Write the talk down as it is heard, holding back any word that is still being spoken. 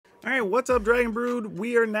Alright, what's up, Dragon Brood?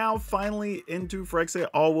 We are now finally into Phyrexia,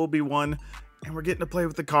 all will be one, and we're getting to play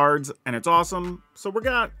with the cards, and it's awesome. So we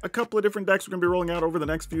got a couple of different decks we're going to be rolling out over the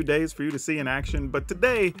next few days for you to see in action, but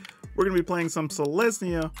today we're going to be playing some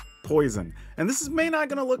Selesnya Poison. And this is may not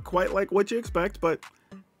going to look quite like what you expect, but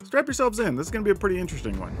strap yourselves in. This is going to be a pretty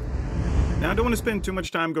interesting one. Now, I don't want to spend too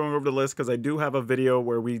much time going over the list because I do have a video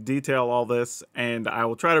where we detail all this, and I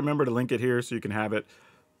will try to remember to link it here so you can have it.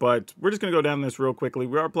 But we're just going to go down this real quickly.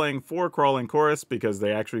 We are playing 4 Crawling Chorus because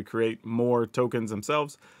they actually create more tokens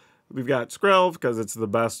themselves. We've got Skrelv because it's the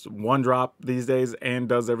best 1-drop these days and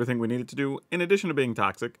does everything we need it to do, in addition to being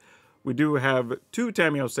toxic. We do have 2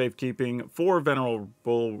 Tamiyo Safekeeping, 4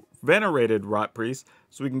 Venerated Rot Priests,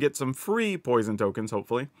 so we can get some free poison tokens,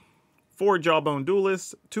 hopefully. 4 Jawbone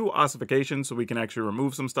Duelists, 2 Ossifications, so we can actually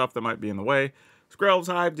remove some stuff that might be in the way. Skrelv's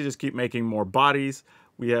Hive to just keep making more bodies.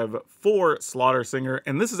 We have 4 Slaughter Singer,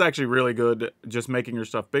 and this is actually really good, just making your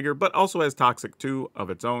stuff bigger, but also has Toxic 2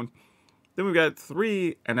 of its own. Then we've got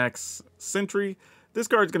 3 NX Sentry. This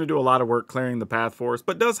card's going to do a lot of work clearing the path for us,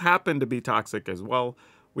 but does happen to be toxic as well.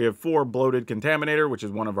 We have 4 Bloated Contaminator, which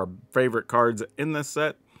is one of our favorite cards in this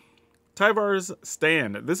set. Tyvar's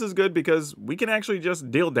Stand. This is good because we can actually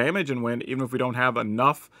just deal damage and win even if we don't have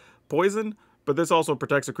enough poison, but this also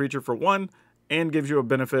protects a creature for 1 and gives you a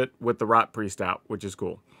benefit with the Rot Priest out, which is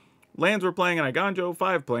cool. Lands we're playing in Iganjo,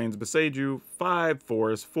 5 Plains, Beseiju, 5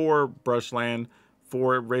 Forest, 4 Brushland,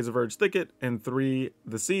 4 Razorverge Thicket, and 3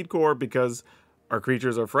 the Seed Core because our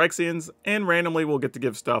creatures are Phyrexians, and randomly we'll get to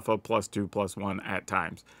give stuff a +2/+1 at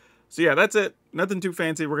times. So yeah, that's it. Nothing too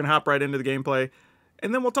fancy. We're going to hop right into the gameplay,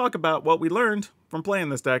 and then we'll talk about what we learned from playing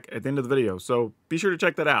this deck at the end of the video, so be sure to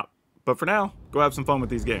check that out. But for now, go have some fun with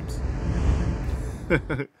these games.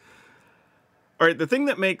 Alright, the thing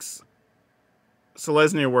that makes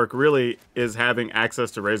Selesnya work really is having access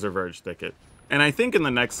to Razorverge Thicket. And I think in the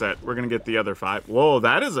next set, we're going to get the other 5. Whoa,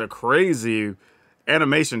 that is a crazy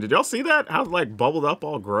animation. Did y'all see that? How it, like, bubbled up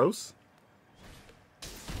all gross?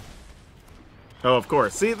 Oh, of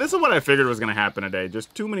course. See, this is what I figured was going to happen today.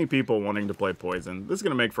 Just too many people wanting to play Poison. This is going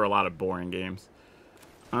to make for a lot of boring games.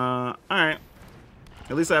 Alright.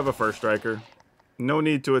 At least I have a First Striker. No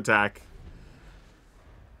need to attack.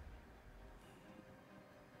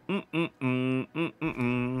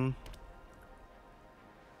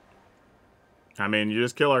 I mean, you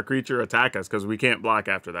just kill our creature, attack us, because we can't block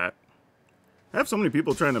after that. I have so many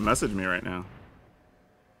people trying to message me right now.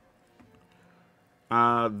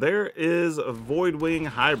 There is a Voidwing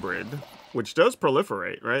Hybrid, which does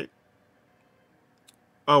proliferate, right?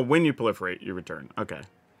 Oh, when you proliferate, you return. Okay.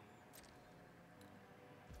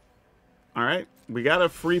 Alright, we got a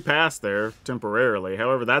free pass there, temporarily.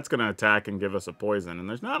 However, that's going to attack and give us a poison, and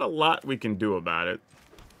there's not a lot we can do about it.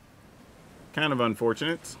 Kind of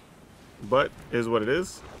unfortunate, but is what it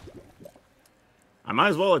is. I might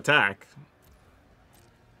as well attack.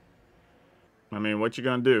 I mean, what you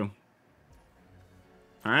gonna do?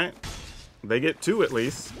 Alright, they get 2 at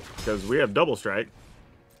least, because we have double strike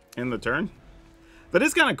in the turn. That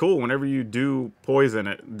is kind of cool. Whenever you do poison,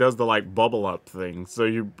 it does the, like, bubble up thing. So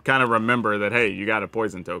you kind of remember that, hey, you got a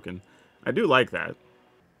poison token. I do like that.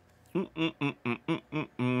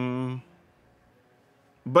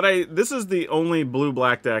 But this is the only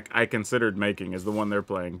blue-black deck I considered making, is the one they're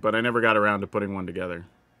playing. But I never got around to putting one together.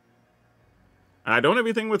 I don't have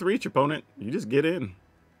anything with reach, opponent. You just get in.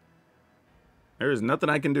 There is nothing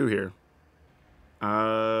I can do here.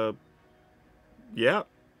 Yeah.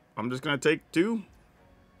 I'm just going to take 2.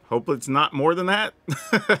 Hope it's not more than that.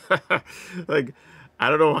 Like, I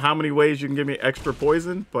don't know how many ways you can give me extra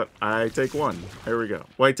poison, but I take 1. There we go.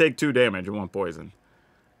 Well, I take 2 damage and 1 poison.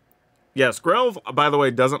 Yeah, Skrelv, by the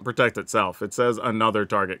way, doesn't protect itself. It says another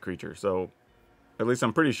target creature, so at least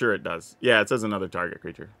I'm pretty sure it does. Yeah, it says another target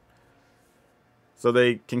creature. So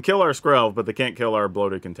they can kill our Skrelv, but they can't kill our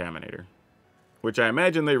Bloated Contaminator, which I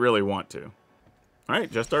imagine they really want to. All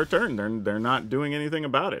right, just our turn. They're not doing anything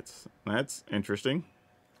about it. That's interesting.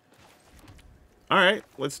 All right,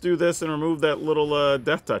 let's do this and remove that little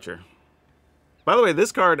Death Toucher. By the way,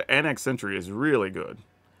 this card, NX Sentry, is really good.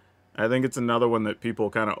 I think it's another one that people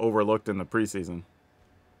kind of overlooked in the preseason.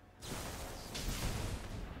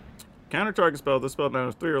 Counter target spell. This spell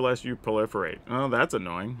damage 3 or less, you proliferate. Oh, that's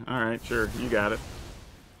annoying. All right, sure, you got it.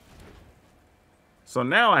 So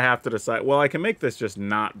now I have to decide. Well, I can make this just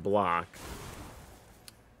not block.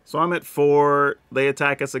 So I'm at 4. They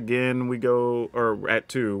attack us again. We go, or at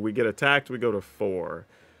 2. We get attacked. We go to 4.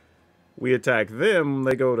 We attack them.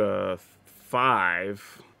 They go to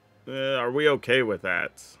 5. Are we okay with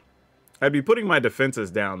that? I'd be putting my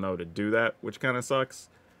defenses down, though, to do that, which kind of sucks.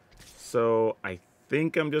 So I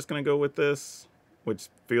think I'm just going to go with this. which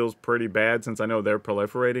feels pretty bad since I know they're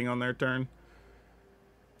proliferating on their turn.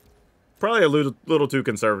 Probably a little too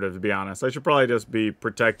conservative, to be honest. I should probably just be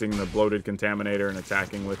protecting the Bloated Contaminator and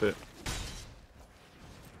attacking with it.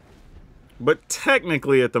 But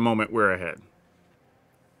technically, at the moment, we're ahead.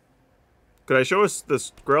 Could I show us the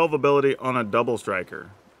Skrelv ability on a double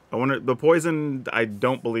striker? I wonder, the poison, I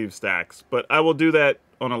don't believe stacks, but I will do that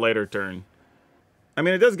on a later turn. I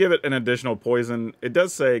mean, it does give it an additional poison. It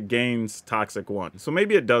does say gains toxic 1, so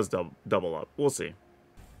maybe it does double up. We'll see.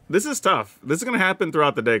 This is tough. This is going to happen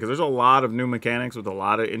throughout the day because there's a lot of new mechanics with a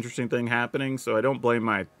lot of interesting things happening, so I don't blame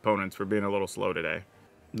my opponents for being a little slow today.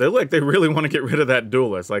 They look, they really want to get rid of that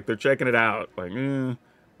duelist. Like, they're checking it out. Like,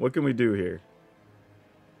 what can we do here?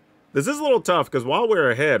 This is a little tough because while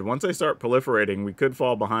we're ahead, once they start proliferating, we could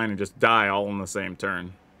fall behind and just die all in the same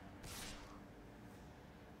turn.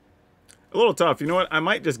 A little tough. You know what? I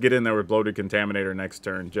might just get in there with Bloated Contaminator next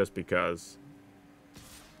turn just because.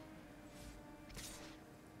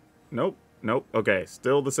 Nope. Nope. Okay.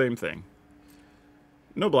 Still the same thing.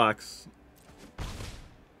 No blocks.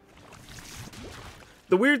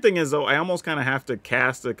 The weird thing is, though, I almost kind of have to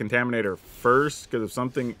cast the Contaminator first because of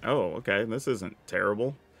something... Oh, okay. This isn't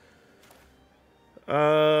terrible.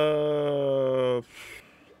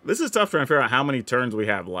 This is tough trying to figure out how many turns we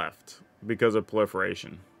have left because of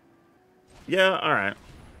proliferation. Yeah, alright.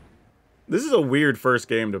 This is a weird first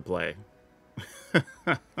game to play.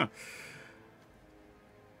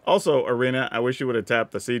 Also, Arena, I wish you would have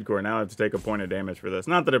tapped the Seed Core. Now I have to take a point of damage for this.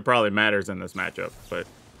 Not that it probably matters in this matchup, but...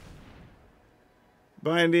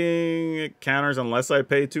 Binding, it counters unless I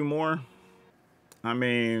pay 2 more. I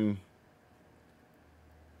mean...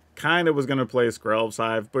 Kind of was going to play Skrelv's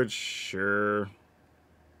Hive, but sure.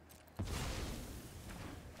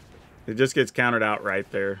 It just gets countered out right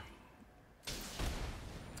there.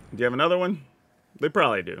 Do you have another one? They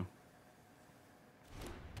probably do.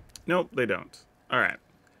 Nope, they don't. Alright.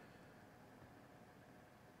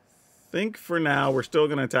 Think for now we're still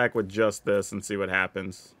going to attack with just this and see what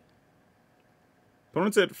happens.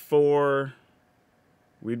 Opponent's at 4.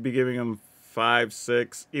 We'd be giving them 5,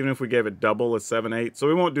 6. Even if we gave it double, it's 7, 8. So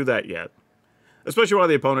we won't do that yet. Especially while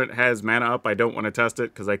the opponent has mana up. I don't want to test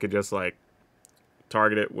it because I could just, like,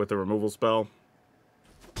 target it with a removal spell.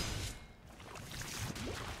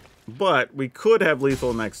 But we could have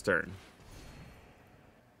lethal next turn.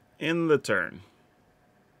 In the turn.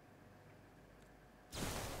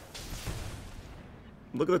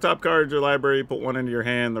 Look at the top card of your library, put one into your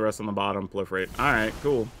hand, the rest on the bottom, proliferate. Alright,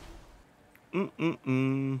 cool.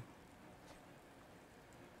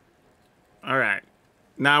 Alright.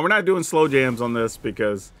 Now, we're not doing slow jams on this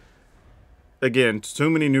because, again, too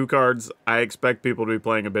many new cards. I expect people to be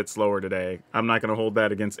playing a bit slower today. I'm not going to hold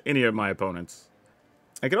that against any of my opponents.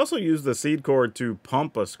 I could also use the Seed Core to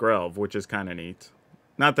pump a Skrelv, which is kind of neat.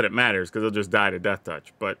 Not that it matters, because it'll just die to Death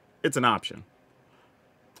Touch, but it's an option.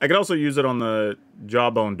 I could also use it on the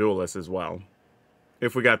Jawbone Duelist as well,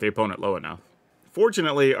 if we got the opponent low enough.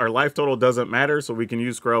 Fortunately, our life total doesn't matter, so we can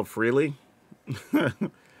use Skrelv freely.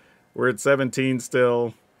 We're at 17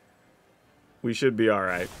 still. We should be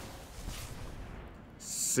alright.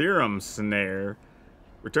 Serum Snare.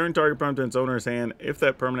 Return target permanent to its owner's hand if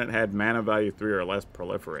that permanent had mana value 3 or less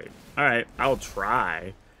proliferate. Alright, I'll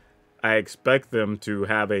try. I expect them to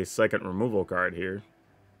have a second removal card here.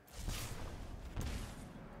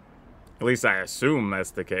 At least I assume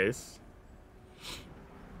that's the case.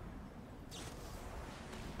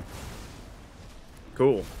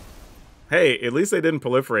 Cool. Hey, at least they didn't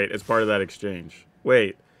proliferate as part of that exchange.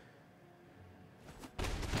 Wait.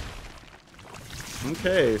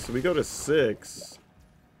 Okay, so we go to 6.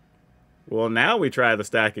 Well, now we try the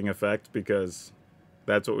stacking effect because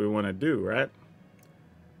that's what we want to do, right?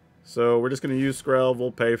 So we're just going to use Skrelv.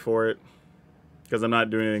 We'll pay for it because I'm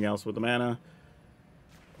not doing anything else with the mana.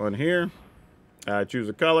 On here, choose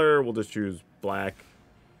a color. We'll just choose black.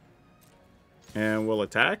 And we'll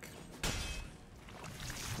attack.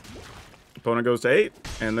 Opponent goes to 8,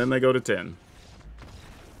 and then they go to 10.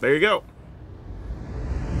 There you go.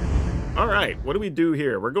 Alright, what do we do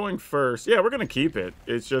here? We're going first. Yeah, we're going to keep it.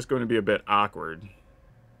 It's just going to be a bit awkward.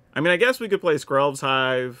 I mean, I guess we could play Skrelv's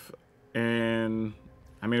Hive, and...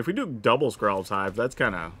 I mean, if we do double Skrelv's Hive, that's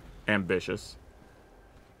kind of ambitious.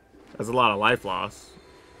 That's a lot of life loss.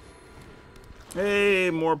 Hey,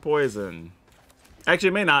 more poison. Actually,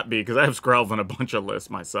 it may not be, because I have Skrelv on a bunch of lists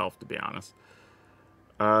myself, to be honest.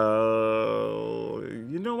 You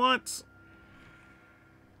know what?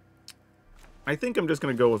 I think I'm just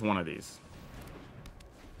going to go with one of these.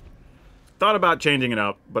 Thought about changing it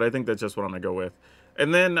up, but I think that's just what I'm going to go with.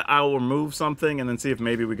 And then I'll remove something and then see if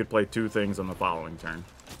maybe we could play 2 things on the following turn.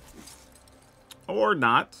 Or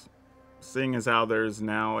not, seeing as how there's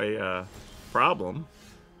now a problem.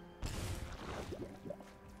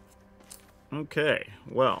 Okay,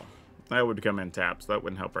 well, that would come in taps. That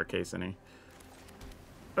wouldn't help our case any.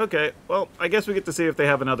 Okay, well, I guess we get to see if they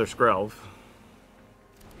have another Skrelv.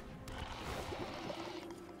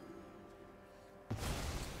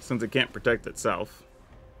 Since it can't protect itself.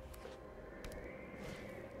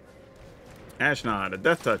 Ashnod, a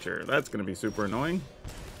Death Toucher. That's going to be super annoying.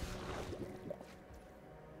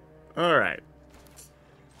 Alright.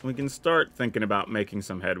 We can start thinking about making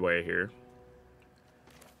some headway here.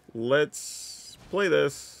 Let's play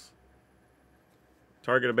this.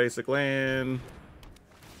 Target a basic land.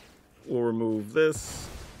 We'll remove this.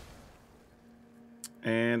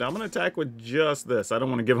 And I'm going to attack with just this. I don't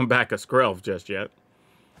want to give him back a Skrelv just yet.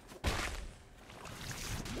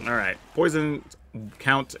 Alright. Poison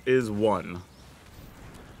count is 1.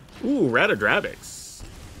 Ooh, Ratadravix.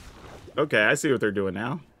 Okay, I see what they're doing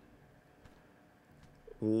now.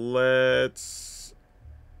 Let's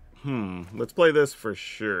play this for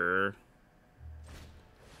sure.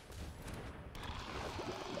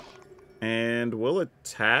 And we'll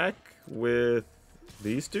attack with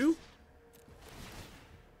these two.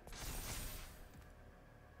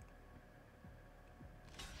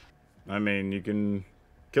 I mean, you can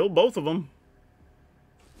kill both of them.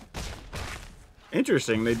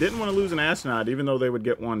 Interesting, they didn't want to lose an Ashnod even though they would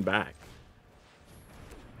get one back.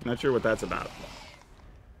 Not sure what that's about.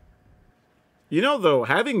 You know, though,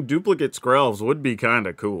 having duplicate Skrelvs would be kind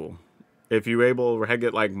of cool. If you able to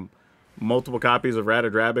get, like, multiple copies of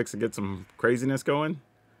Ratadravix and get some craziness going.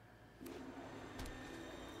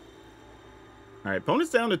 Alright,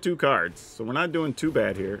 opponent's down to 2 cards, so we're not doing too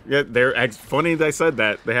bad here. Yeah, they're funny they said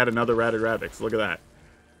that. They had another Ratadravix. Look at that.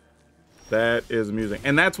 That is amusing.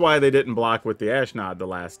 And that's why they didn't block with the Ashnod the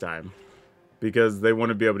last time. Because they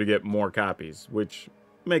want to be able to get more copies, which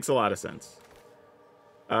makes a lot of sense.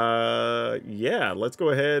 Yeah, let's go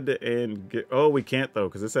ahead and get... Oh, we can't, though,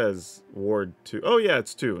 because it says Ward 2. Oh, yeah,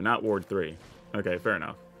 it's 2, not Ward 3. Okay, fair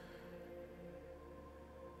enough.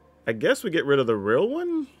 I guess we get rid of the real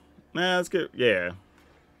one? Nah, let's get... Yeah.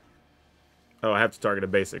 Oh, I have to target a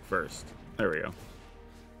basic first. There we go.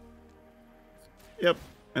 Yep,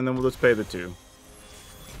 and then we'll just pay the 2.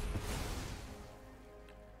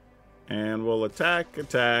 And we'll attack,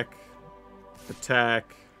 attack,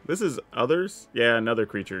 attack... This is others? Yeah, another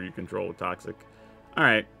creature you control with Toxic.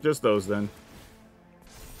 Alright, just those then.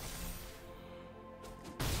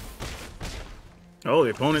 Oh, the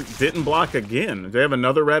opponent didn't block again. Do they have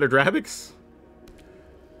another Ratadravix?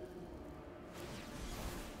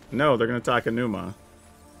 No, they're going to attack a Numa.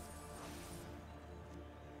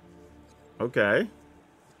 Okay.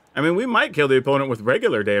 I mean, we might kill the opponent with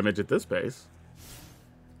regular damage at this pace.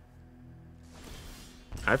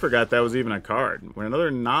 I forgot that was even a card. When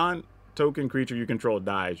another non-token creature you control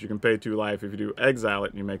dies, you can pay 2 life. If you do, exile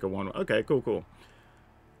it and you make a 1. Okay, cool, cool.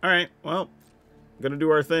 Alright, well, gonna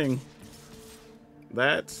do our thing.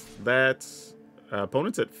 That's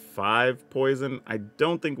opponent's at 5 poison. I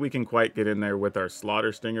don't think we can quite get in there with our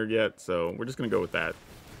Slaughter Stinger yet, so we're just gonna go with that.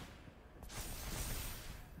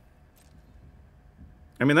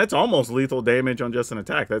 I mean, that's almost lethal damage on just an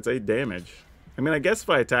attack. That's 8 damage. I mean, I guess if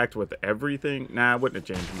I attacked with everything... Nah, it wouldn't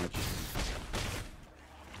have changed much.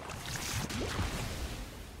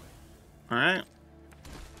 Alright.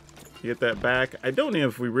 Get that back. I don't know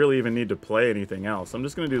if we really even need to play anything else. I'm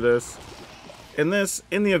just going to do this. And this,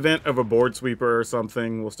 in the event of a board sweeper or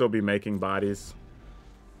something, we'll still be making bodies.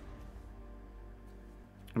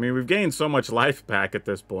 I mean, we've gained so much life back at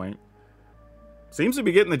this point. Seems to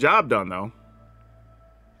be getting the job done, though.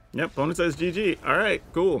 Yep, opponent says GG. Alright,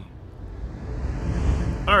 cool.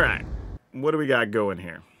 Alright, what do we got going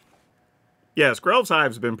here? Yeah, Skrelv's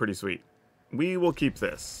Hive's been pretty sweet. We will keep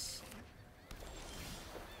this.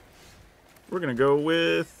 We're going to go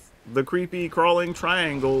with the creepy crawling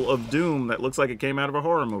triangle of doom that looks like it came out of a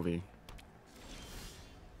horror movie.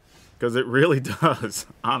 Because it really does,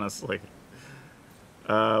 honestly.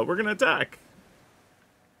 We're going to attack.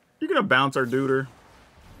 You're going to bounce our duder.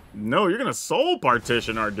 No, you're going to soul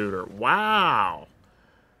partition our duder. Wow.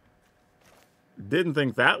 Didn't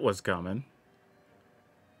think that was coming.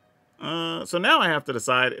 So now I have to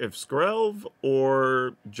decide if Skrelv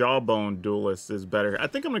or Jawbone Duelist is better. I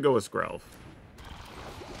think I'm going to go with Skrelv.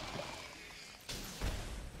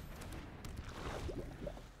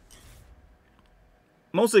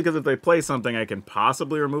 Mostly because if they play something, I can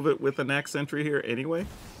possibly remove it with the next entry here anyway.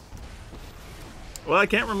 Well, I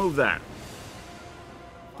can't remove that.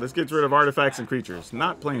 This gets rid of artifacts and creatures,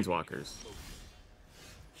 not planeswalkers.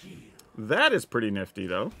 That is pretty nifty,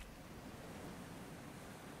 though.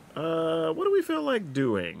 What do we feel like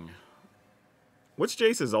doing? What's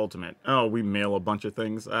Jace's ultimate? Oh, we mail a bunch of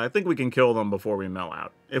things. I think we can kill them before we mail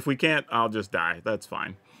out. If we can't, I'll just die. That's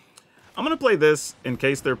fine. I'm going to play this in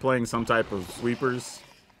case they're playing some type of sweepers.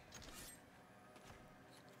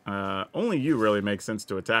 Only you really makes sense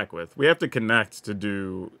to attack with. We have to connect to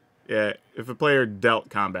do... Yeah, if a player dealt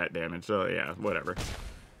combat damage. So, yeah, whatever.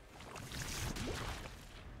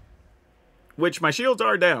 Which, my shields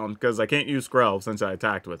are down, because I can't use Skrelv since I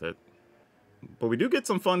attacked with it. But we do get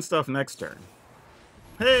some fun stuff next turn.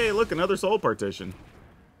 Hey, look, another soul partition.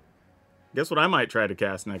 Guess what I might try to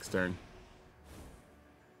cast next turn?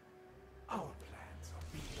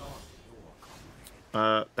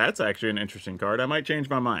 That's actually an interesting card. I might change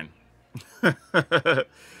my mind.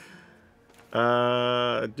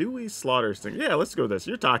 Do we slaughter Sting? Yeah, let's go with this.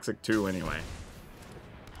 You're toxic too, anyway.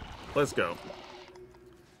 Let's go.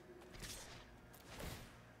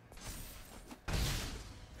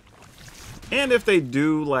 And if they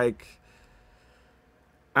do, like,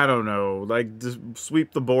 I don't know, like, just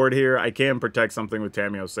sweep the board here, I can protect something with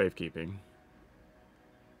Tamiyo's safekeeping.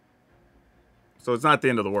 So it's not the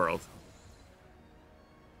end of the world.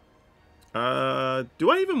 Do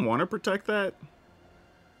I even want to protect that?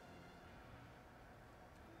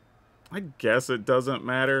 I guess it doesn't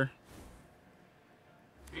matter.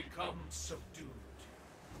 Become subdued.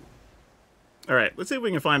 Alright, let's see if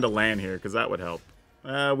we can find a land here, because that would help.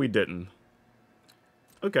 We didn't.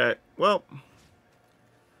 Okay, well.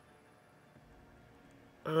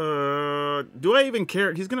 Do I even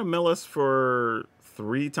care? He's going to mill us for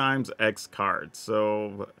 3 times X cards,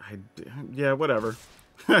 so, yeah, whatever.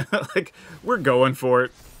 Like, we're going for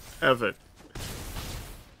it. F it.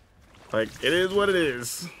 Like, it is what it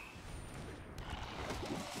is.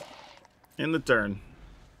 In the turn.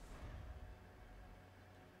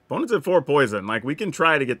 Opponent's at 4 poison. Like, we can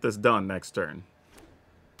try to get this done next turn.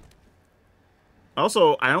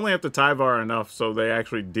 Also, I only have to Tyvar enough so they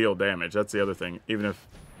actually deal damage. That's the other thing. Even if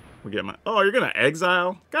we get my... Oh, you're going to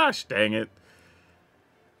exile? Gosh dang it.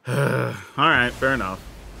 Alright, fair enough.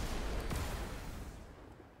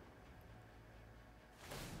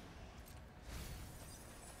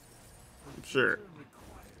 Sure.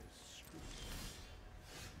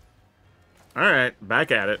 Alright,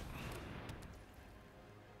 back at it.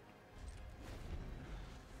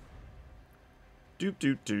 Doop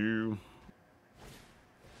doop doo.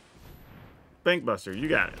 Bankbuster, you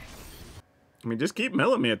got it. I mean, just keep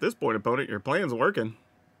milling me at this point, opponent. Your plan's working.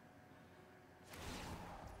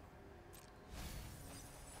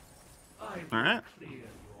 Alright.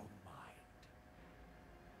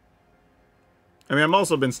 I mean, I've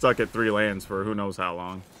also been stuck at 3 lands for who knows how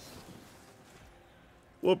long.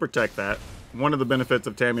 We'll protect that. One of the benefits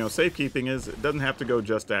of Tamiyo's safekeeping is it doesn't have to go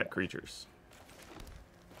just at creatures.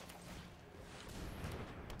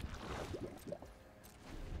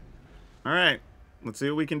 Alright, let's see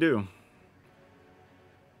what we can do.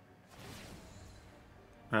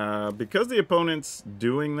 Because the opponent's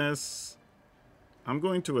doing this, I'm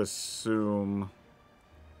going to assume...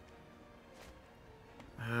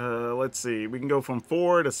 let's see. We can go from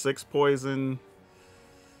 4 to 6 poison.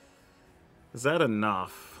 Is that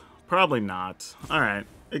enough? Probably not. Alright,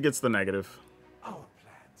 it gets the negative. Our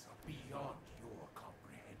plans are beyond your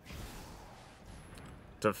comprehension.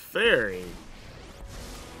 Teferi.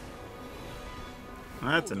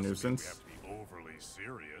 That's a nuisance. We have to be overly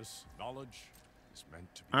serious. Knowledge is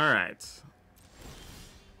meant to be. All right.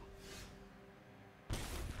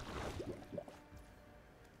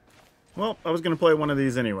 Well, I was going to play one of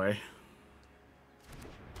these anyway.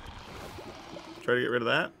 Try to get rid of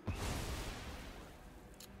that.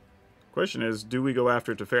 Question is, do we go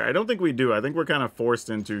after Teferi? I don't think we do. I think we're kind of forced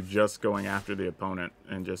into just going after the opponent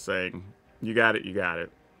and just saying, you got it, you got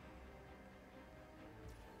it.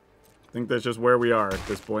 I think that's just where we are at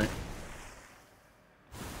this point.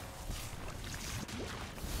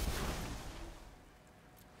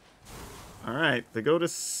 Alright, they go to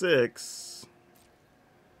 6.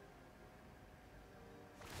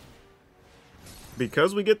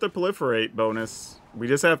 Because we get the Proliferate bonus, we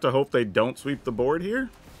just have to hope they don't sweep the board here.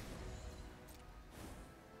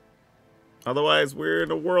 Otherwise, we're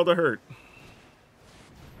in a world of hurt.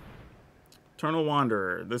 Eternal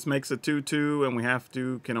Wanderer. This makes a 2/2, and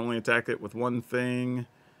we can only attack it with one thing.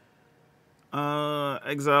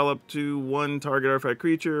 Exile up to 1 target artifact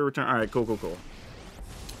creature. Return. All right, cool, cool, cool.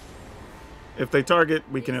 If they target,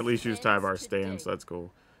 we can at least use Tyvar's stance. That's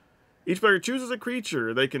cool. Each player chooses a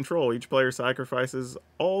creature they control. Each player sacrifices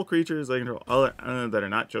all creatures they control that are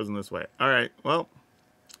not chosen this way. All right, well,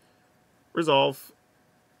 resolve.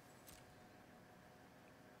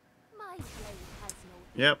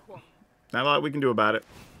 Yep. Not a lot we can do about it.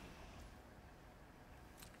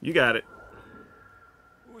 You got it.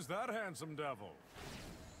 Who's that handsome devil?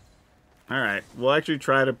 Alright, we'll actually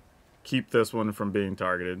try to keep this one from being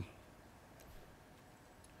targeted.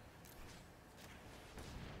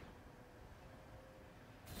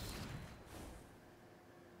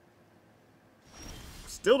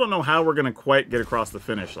 Still don't know how we're going to quite get across the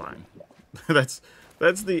finish line. That's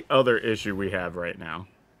the other issue we have right now.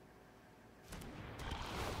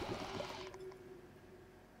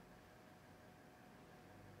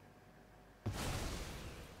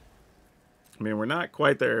 I mean, we're not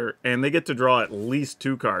quite there, and they get to draw at least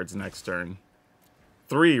 2 cards next turn.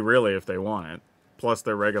 3, really, if they want it. Plus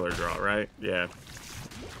their regular draw, right? Yeah.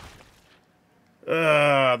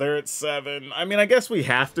 They're at 7. I mean, I guess we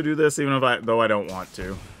have to do this, even if though I don't want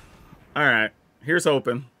to. Alright, here's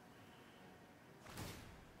hoping.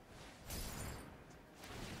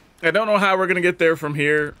 I don't know how we're going to get there from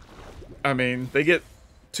here. I mean, they get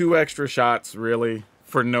 2 extra shots, really,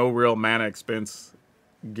 for no real mana expense.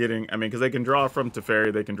 I mean, because they can draw from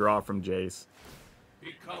Teferi, they can draw from Jace.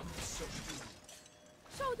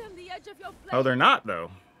 Show them the edge of your blade. Oh, they're not,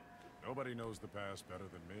 though. Nobody knows the past better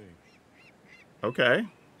than me. Okay.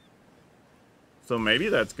 So maybe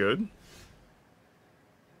that's good.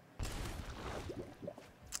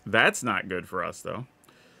 That's not good for us, though.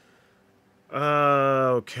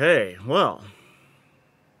 Okay, well.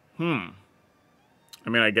 I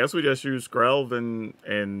mean, I guess we just use Skrelv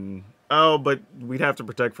and... Oh, but we'd have to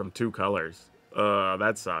protect from 2 colors.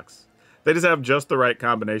 That sucks. They just have just the right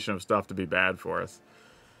combination of stuff to be bad for us.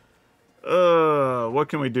 What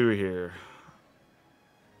can we do here?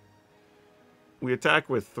 We attack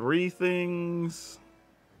with 3 things.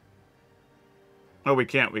 Oh, we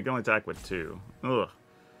can't. We can only attack with 2. Ugh.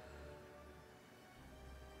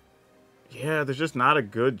 Yeah, there's just not a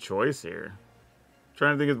good choice here. I'm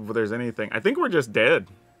trying to think if there's anything. I think we're just dead.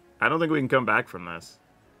 I don't think we can come back from this.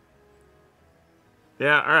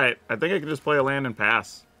 Yeah, alright. I think I can just play a land and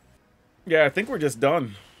pass. Yeah, I think we're just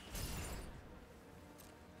done.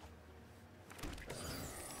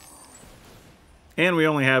 And we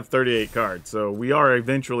only have 38 cards, so we are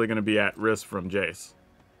eventually going to be at risk from Jace.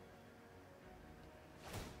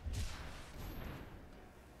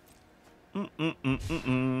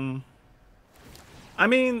 I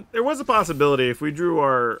mean, there was a possibility if we drew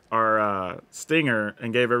our Stinger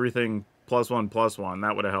and gave everything +1/+1,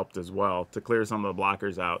 that would have helped as well to clear some of the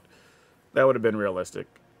blockers out. That would have been realistic.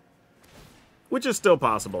 Which is still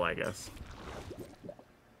possible, I guess.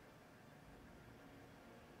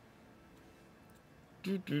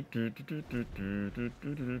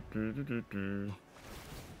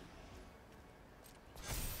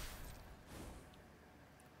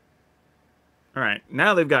 Alright,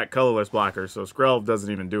 now they've got colorless blockers, so Skrelv doesn't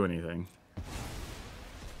even do anything.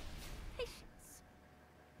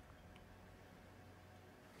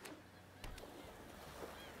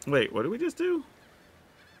 Wait, what did we just do?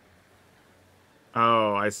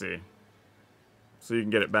 Oh, I see. So you can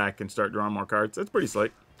get it back and start drawing more cards. That's pretty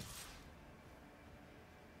slick.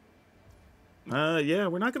 Yeah,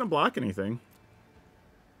 we're not going to block anything.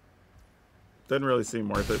 Doesn't really seem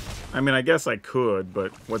worth it. I mean, I guess I could,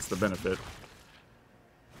 but what's the benefit?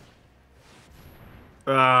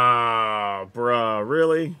 Ah, bruh,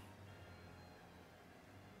 really?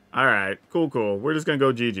 Alright, cool. We're just going to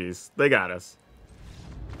go GG's. They got us.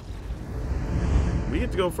 We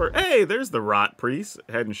get to go for... Hey, there's the Rot Priest.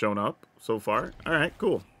 Hadn't shown up so far. Alright,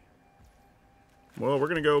 cool. Well, we're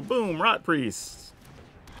going to go, boom, Rot Priest.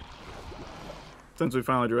 Since we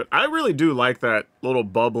finally drew it. I really do like that little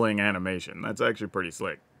bubbling animation. That's actually pretty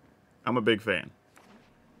slick. I'm a big fan.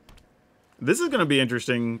 This is going to be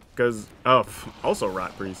interesting because... Oh, also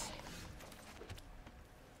Rot Priest.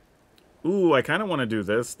 Ooh, I kind of want to do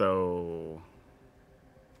this, though.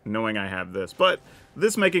 Knowing I have this. But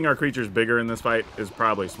this making our creatures bigger in this fight is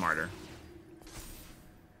probably smarter.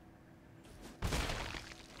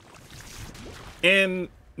 And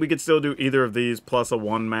we could still do either of these plus a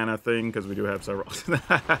 1 mana thing, because we do have several.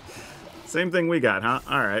 Same thing we got, huh?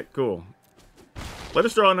 Alright, cool. Let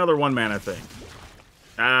us draw another 1 mana thing.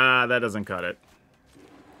 Ah, that doesn't cut it.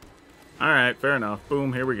 Alright, fair enough.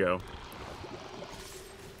 Boom, here we go.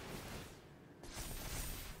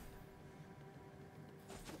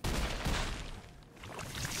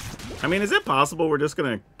 I mean, is it possible we're just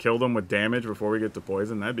going to kill them with damage before we get to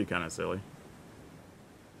poison? That'd be kind of silly.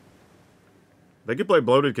 They could play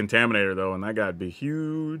Bloated Contaminator, though, and that guy'd be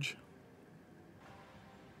huge.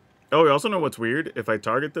 Oh, we also know what's weird. If I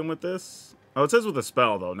target them with this... Oh, it says with a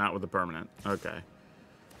spell, though, not with a permanent. Okay.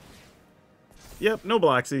 Yep, no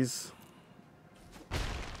Bloxies.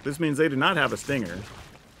 This means they do not have a Stinger.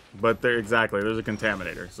 But they're exactly, there's a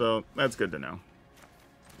Contaminator. So, that's good to know.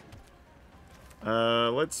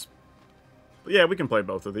 Let's... Yeah, we can play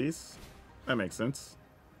both of these. That makes sense.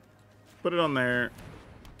 Put it on there.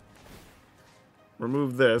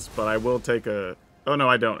 Remove this, but I will take a... Oh, no,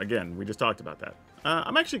 I don't. Again, we just talked about that.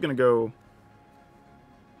 I'm actually going to go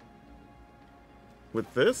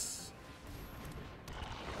with this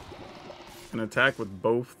and attack with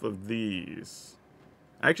both of these.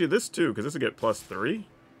 Actually, this too, because this will get +3.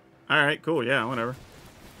 All right, cool. Yeah, whatever.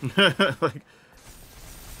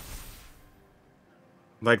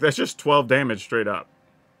 like that's just 12 damage straight up.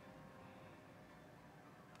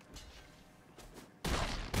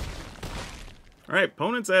 All right,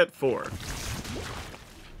 opponent's at 4.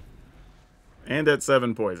 And at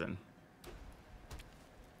 7 poison.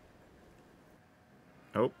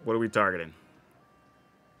 Oh, what are we targeting?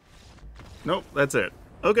 Nope, that's it.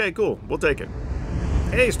 Okay, cool. We'll take it.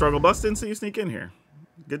 Hey, Struggle Bus, didn't see you sneak in here.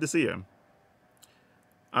 Good to see you.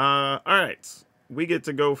 Alright. We get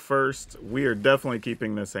to go first. We are definitely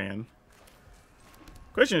keeping this hand.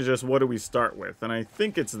 Question is just, what do we start with? And I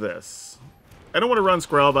think it's this. I don't want to run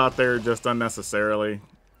Skrelv out there just unnecessarily.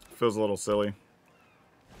 Feels a little silly.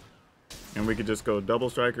 And we could just go double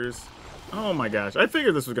strikers. Oh my gosh. I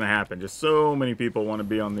figured this was going to happen. Just so many people want to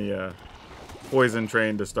be on the poison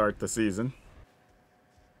train to start the season.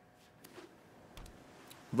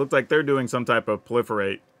 Looked like they're doing some type of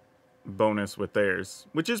proliferate bonus with theirs,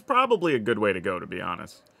 which is probably a good way to go, to be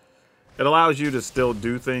honest. It allows you to still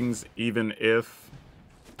do things even if...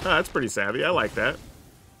 Oh, that's pretty savvy. I like that.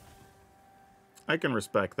 I can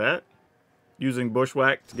respect that. Using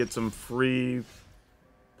Bushwhack to get some free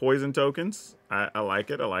poison tokens. I like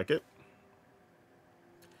it. I like it.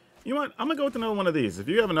 You know what? I'm going to go with another one of these. If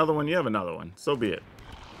you have another one, you have another one. So be it.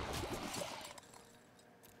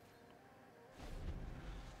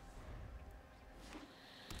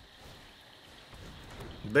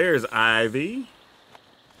 There's Ivy.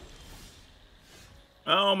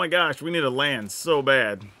 Oh my gosh, we need a land so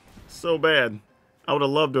bad. So bad. I would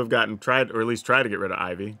have loved to have tried, or at least tried to get rid of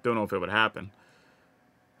Ivy. Don't know if it would happen.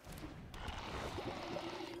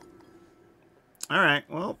 Alright,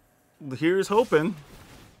 well, here's hoping.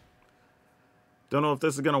 Don't know if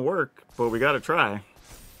this is going to work, but we got to try.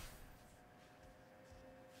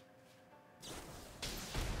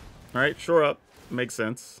 Alright, shore up. Makes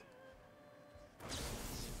sense.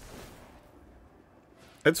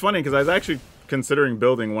 It's funny because I was actually considering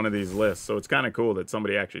building one of these lists, so it's kind of cool that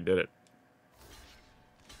somebody actually did it.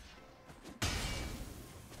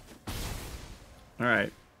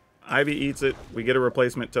 Alright. Ivy eats it. We get a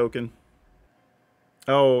replacement token.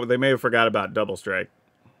 Oh, they may have forgot about Double Strike.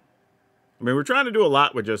 I mean, we're trying to do a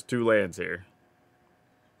lot with just 2 lands here.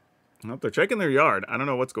 Oh, they're checking their yard. I don't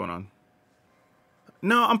know what's going on.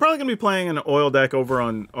 No, I'm probably going to be playing an oil deck over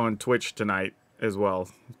on Twitch tonight as well.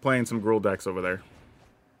 Playing some Gruul decks over there.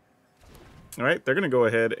 Alright, they're going to go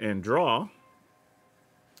ahead and draw.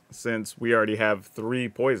 Since we already have 3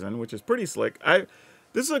 poison, which is pretty slick.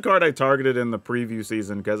 This is a card I targeted in the preview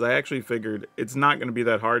season because I actually figured it's not going to be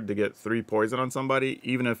that hard to get 3 poison on somebody,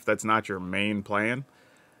 even if that's not your main plan.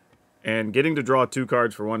 And getting to draw 2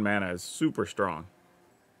 cards for 1 mana is super strong.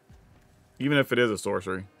 Even if it is a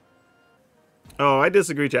sorcery. Oh, I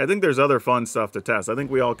disagree, Chad. I think there's other fun stuff to test. I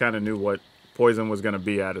think we all kind of knew what poison was going to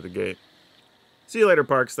be out of the gate. See you later,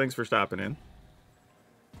 Parks. Thanks for stopping in.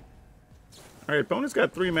 Alright, opponent's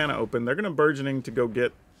got 3 mana open. They're going to Burgeoning to go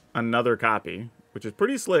get another copy, which is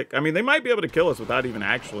pretty slick. I mean, they might be able to kill us without even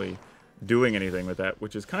actually doing anything with that,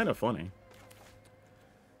 which is kind of funny.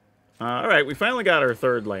 Alright, we finally got our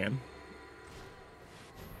 3rd land.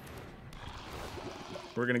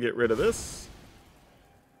 We're going to get rid of this.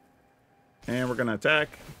 And we're going to attack.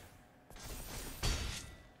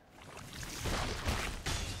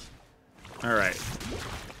 Alright.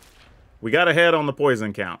 We got ahead on the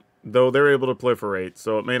poison count. Though they're able to proliferate,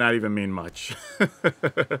 so it may not even mean much.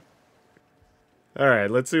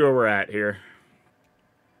 Alright, let's see where we're at here.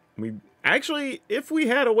 Actually, if we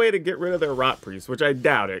had a way to get rid of their Rot Priest, which I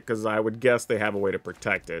doubt it, because I would guess they have a way to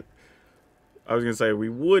protect it. I was going to say, we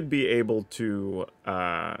would be able to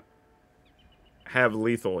have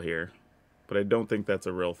lethal here. But I don't think that's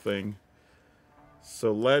a real thing.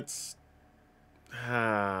 So let's...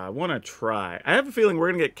 I want to try. I have a feeling we're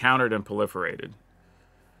going to get countered and proliferated.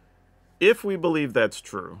 If we believe that's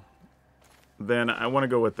true, then I want to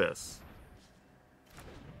go with this.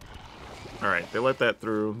 Alright, they let that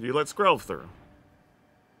through. You let Skrelv through.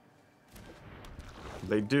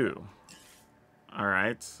 They do.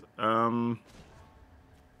 Alright.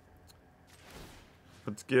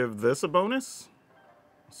 Let's give this a bonus.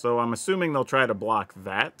 So I'm assuming they'll try to block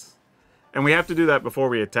that. And we have to do that before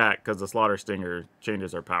we attack, because the Slaughter Stinger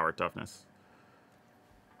changes our power toughness.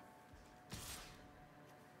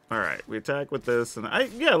 Alright, we attack with this, and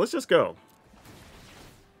yeah, let's just go.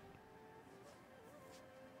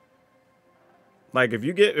 Like,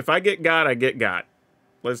 if I get got, I get got.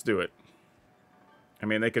 Let's do it. I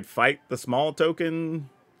mean, they could fight the small token.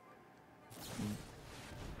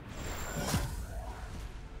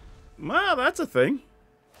 Well, that's a thing.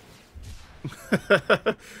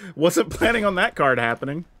 Wasn't planning on that card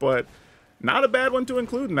happening, but not a bad one to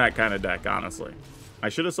include in that kind of deck, honestly. I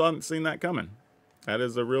should have seen that coming. That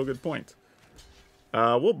is a real good point.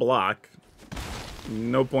 We'll block.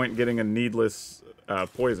 No point getting a needless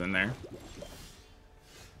poison there.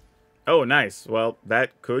 Oh, nice. Well,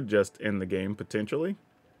 that could just end the game, potentially.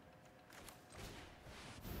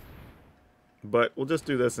 But we'll just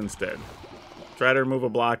do this instead. Try to remove a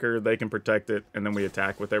blocker, they can protect it, and then we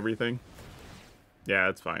attack with everything. Yeah,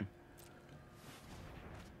 that's fine.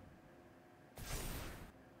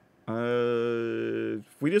 If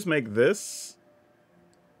we just make this,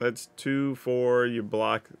 that's 2, 4, you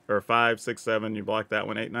block, or 5, 6, 7, you block that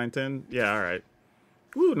one, 8, 9, 10. Yeah, all right.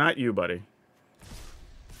 Ooh, not you, buddy.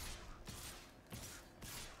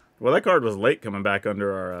 Well, that card was late coming back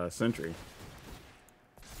under our sentry.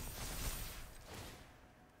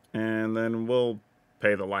 And then we'll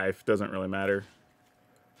pay the life. Doesn't really matter.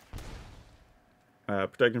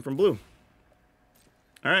 Protecting from blue.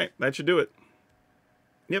 All right, that should do it.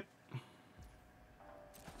 Yep.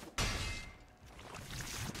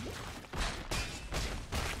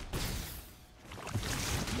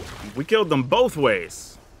 We killed them both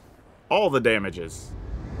ways. All the damages.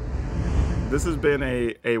 This has been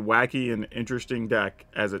a wacky and interesting deck,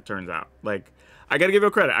 as it turns out. Like, I gotta give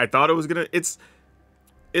it credit. I thought it was gonna...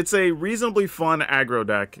 It's a reasonably fun aggro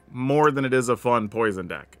deck, more than it is a fun poison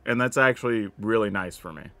deck. And that's actually really nice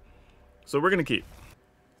for me. So we're gonna keep.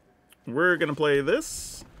 We're gonna play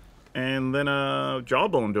this, and then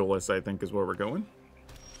Jawbone Duelist, I think, is where we're going.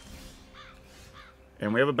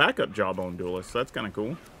 And we have a backup Jawbone Duelist, so that's kind of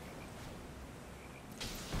cool.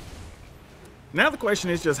 Now the question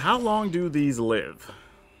is just, how long do these live?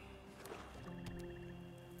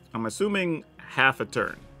 I'm assuming half a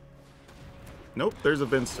turn. Nope, there's a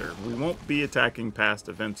Venser. We won't be attacking past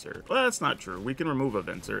a Venser. Well, that's not true. We can remove a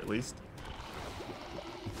Venser at least.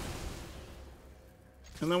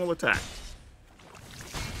 And then we'll attack.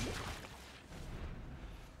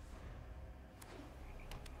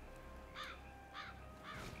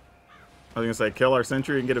 I was going to say, kill our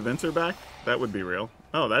sentry and get a Venser back? That would be real.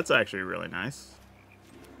 Oh, that's actually really nice.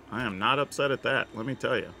 I am not upset at that, let me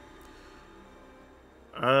tell you.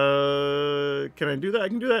 Can I do that? I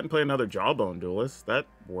can do that and play another Jawbone Duelist. That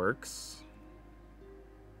works.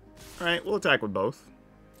 Alright, we'll attack with both.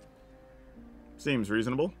 Seems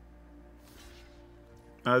reasonable.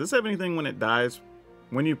 Does this have anything when it dies?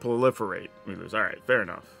 When you proliferate, we lose. Alright, fair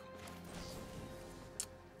enough.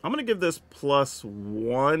 I'm going to give this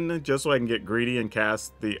 +1 just so I can get greedy and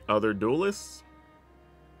cast the other duelists.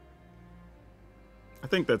 I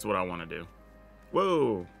think that's what I want to do.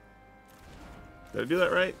 Whoa. Did I do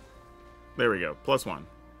that right? There we go. +1.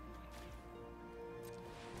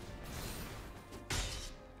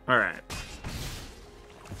 Alright.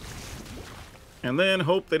 And then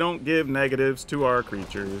hope they don't give negatives to our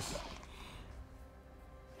creatures.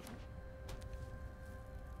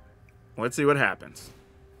 Let's see what happens.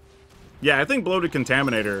 Yeah, I think Bloated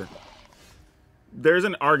Contaminator, there's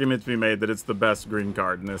an argument to be made that it's the best green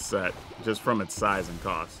card in this set, just from its size and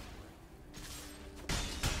cost.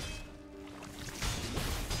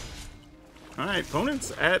 Alright,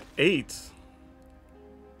 opponent's at 8.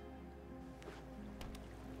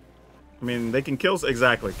 I mean, they can kill...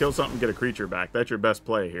 Exactly, kill something, get a creature back. That's your best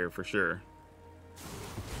play here, for sure.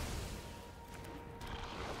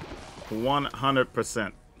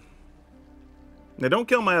 100%. Now, don't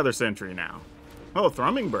kill my other sentry now. Oh,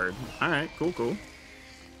 Thrumming Bird. Alright, cool, cool.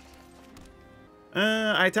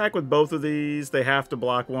 I attack with both of these. They have to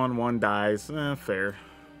block one. One dies. Fair.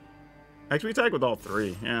 Actually, we attack with all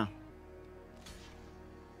three. Yeah.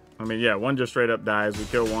 I mean, yeah, one just straight up dies. We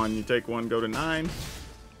kill one. You take one, go to 9.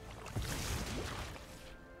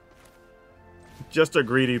 Just a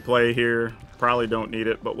greedy play here. Probably don't need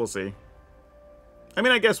it, but we'll see. I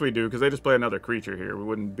mean, I guess we do, because they just play another creature here. We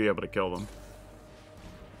wouldn't be able to kill them.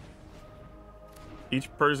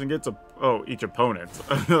 Each person gets a... Oh, each opponent.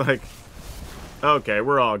 Like, okay,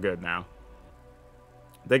 we're all good now.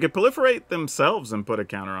 They could proliferate themselves and put a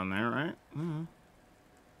counter on there, right?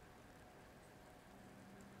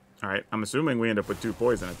 Alright, I'm assuming we end up with 2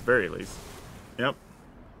 poison at the very least. Yep.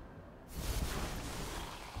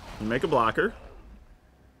 You make a blocker.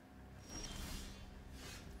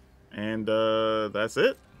 And, that's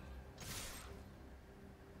it.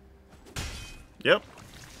 Yep.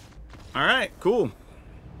 All right, cool.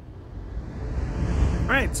 All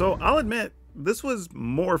right, so I'll admit this was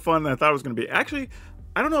more fun than I thought it was going to be. Actually,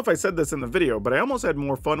 I don't know if I said this in the video, but I almost had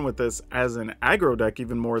more fun with this as an aggro deck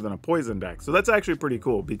even more than a poison deck. So that's actually pretty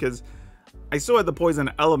cool because I still had the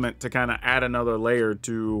poison element to kind of add another layer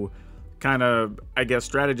to kind of, I guess,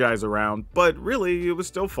 strategize around. But really, it was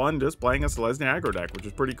still fun just playing a Selesnya aggro deck, which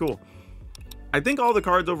is pretty cool. I think all the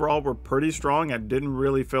cards overall were pretty strong. I didn't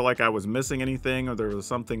really feel like I was missing anything or there was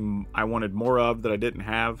something I wanted more of that I didn't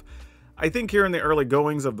have. I think here in the early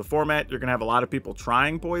goings of the format, you're going to have a lot of people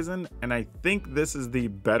trying poison, and I think this is the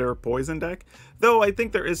better poison deck. Though I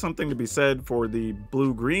think there is something to be said for the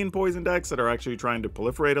blue-green poison decks that are actually trying to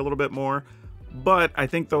proliferate a little bit more. But I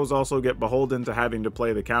think those also get beholden to having to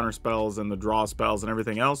play the counter spells and the draw spells and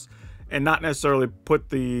everything else, and not necessarily put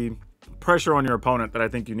the pressure on your opponent that I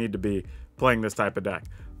think you need to be playing this type of deck.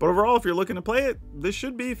 But overall, if you're looking to play it, this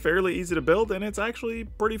should be fairly easy to build, and it's actually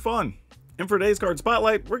pretty fun. And for today's card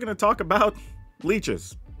spotlight, we're going to talk about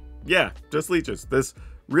leeches. Yeah, just leeches. This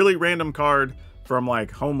really random card from like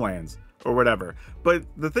Homelands or whatever. But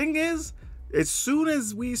the thing is, as soon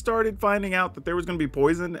as we started finding out that there was going to be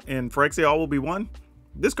poison in Phyrexia All Will Be One,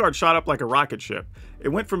 this card shot up like a rocket ship. It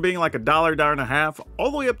went from being like $1, $1.50,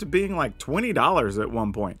 all the way up to being like $20 at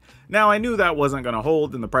one point. Now, I knew that wasn't going to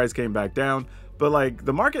hold and the price came back down, but like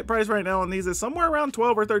the market price right now on these is somewhere around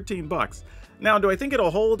 12 or 13 bucks. Now, do I think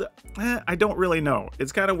it'll hold? I don't really know.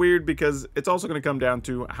 It's kind of weird because it's also going to come down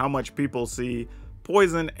to how much people see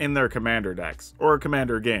poison in their commander decks or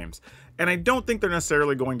commander games. And I don't think they're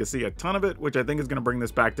necessarily going to see a ton of it, which I think is going to bring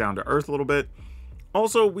this back down to earth a little bit.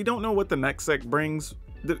 Also, we don't know what the next set brings.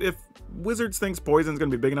 If Wizards thinks poison's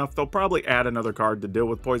going to be big enough, they'll probably add another card to deal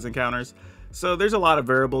with poison counters. So there's a lot of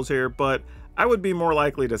variables here, but I would be more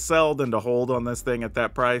likely to sell than to hold on this thing at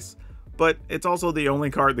that price. But it's also the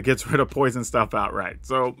only card that gets rid of poison stuff outright,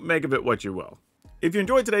 so make of it what you will. If you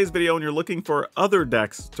enjoyed today's video and you're looking for other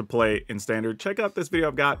decks to play in Standard, check out this video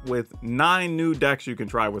I've got with 9 new decks you can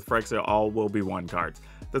try with Phyrexia All Will Be One cards.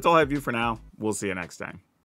 That's all I have for you for now. We'll see you next time.